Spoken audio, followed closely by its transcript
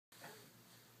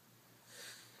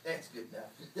That's good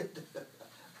enough. Here,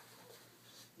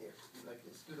 you like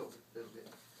this. Scoot over a little bit.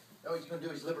 Oh, he's going to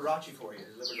do his Liberace for you.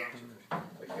 His Liberace.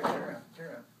 Wait, here, turn around. Turn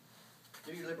around.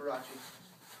 Do your Liberace.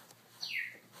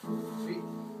 Sweet.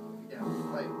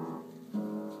 Down. Play.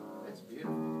 That's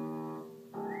beautiful.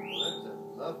 Well, that's a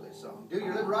lovely song. Do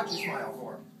your Liberace smile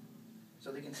for him,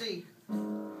 so they can see.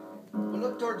 Well,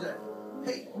 look towards that.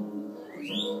 Hey.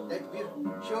 That's beautiful.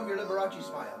 Show him your Liberace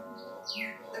smile.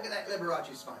 Look at that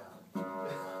Liberace smile.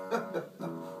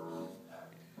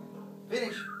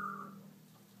 Finish.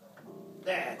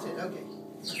 That's it. Okay.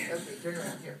 Okay, turn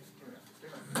around. Here.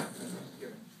 Turn around.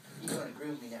 Here. He's going to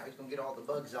groom me now. He's going to get all the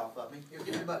bugs off of me. Here,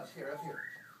 get the bugs. Here, up here.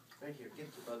 Right here.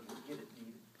 Get the bug. Get it.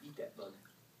 Eat that bug.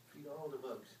 Eat all the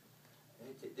bugs.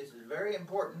 That's it. This is very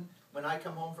important when I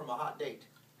come home from a hot date.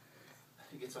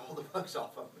 He gets all the bugs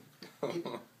off of me.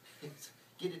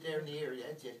 Get it there in the ear.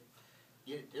 That's it.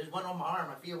 Get it. There's one on my arm.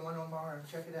 I feel one on my arm.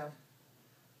 Check it out.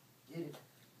 Get it.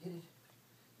 Get it.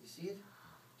 You see it?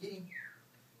 Get him.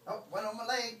 Oh, one on my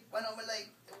leg. One on my leg.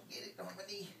 Get it on my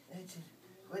knee. That's it.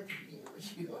 What?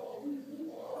 What's you? Oh,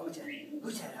 what's that?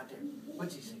 Who's that out there?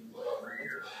 What's he say?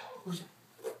 Who's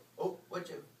that? Oh, what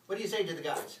do you say to the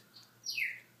guys?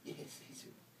 Yes, he's.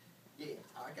 Yeah,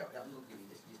 I'm gonna give you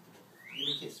this. Give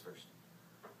me a kiss first.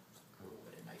 Oh,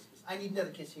 what a nice kiss. I need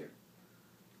another kiss here.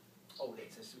 Oh,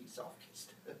 that's a sweet, soft kiss.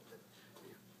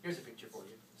 Here's a picture for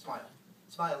you. Smile.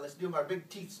 Smile. Let's do our big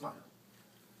teeth smile.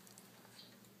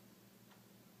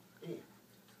 Hey,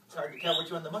 it's hard to tell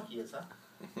which one the monkey is, huh?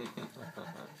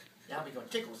 Now we're going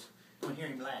to tickles. I'm going to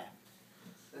hear him laugh.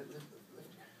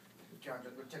 John,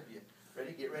 I'm going to tickle you.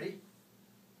 Ready? Get ready?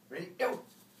 Ready? Go!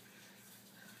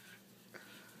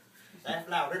 Laugh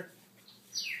louder.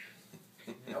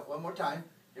 No, one more time.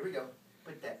 Here we go.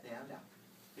 Put that down now.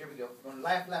 Here we go. We're going to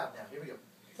laugh loud now. Here we go.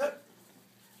 Look.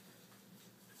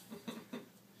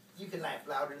 You can laugh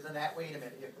louder than that. Wait a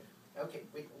minute. Here. Okay,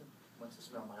 wait. Wants to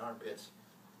smell my armpits.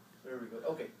 There we go.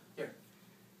 Okay, here.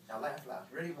 Now laugh loud.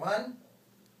 Ready? 1,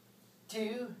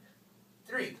 2,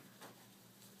 3.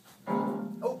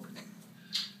 Oh.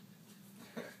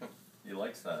 He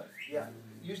likes that. Yeah,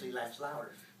 usually laughs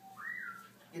louder.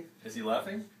 Is he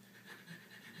laughing?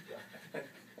 Yeah.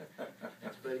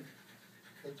 That's funny.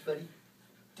 That's funny.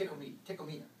 Tickle me. Tickle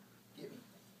me. Get me.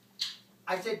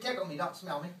 I said tickle me, don't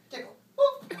smell me. Tickle.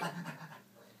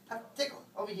 Tickle.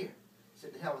 Over here. He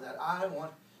said, the hell with that.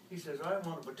 He says, I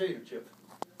want a potato chip.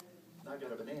 I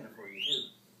got a banana for you,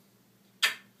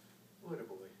 too. What a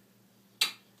boy.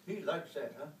 He likes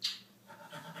that, huh?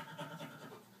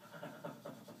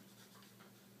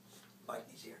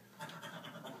 Biting his ear.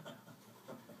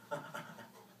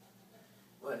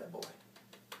 What a boy.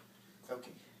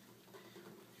 Okay.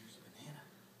 Here's a banana.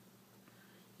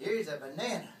 Here's a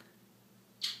banana.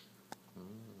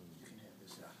 You can have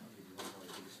this out. I'll give you one more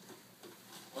of these.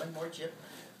 One more chip.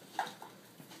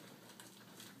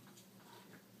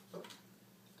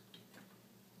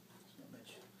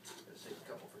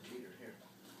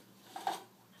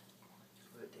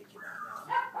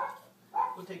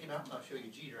 Take him out and I'll show you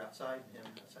Cheeta outside and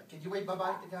him outside. Can you wave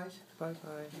bye-bye to the guys?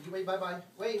 Bye-bye. Can you wave bye-bye?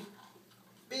 Wave.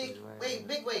 Big wave,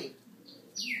 big wave.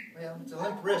 Well, it's a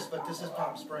limp wrist, but this is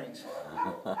Palm Springs.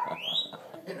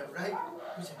 You know, right?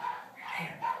 Who's that?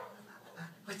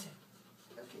 What's that?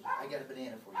 Okay, I got a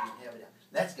banana for you. You can have it out.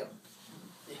 Let's go.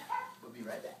 Yeah, we'll be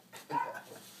right back.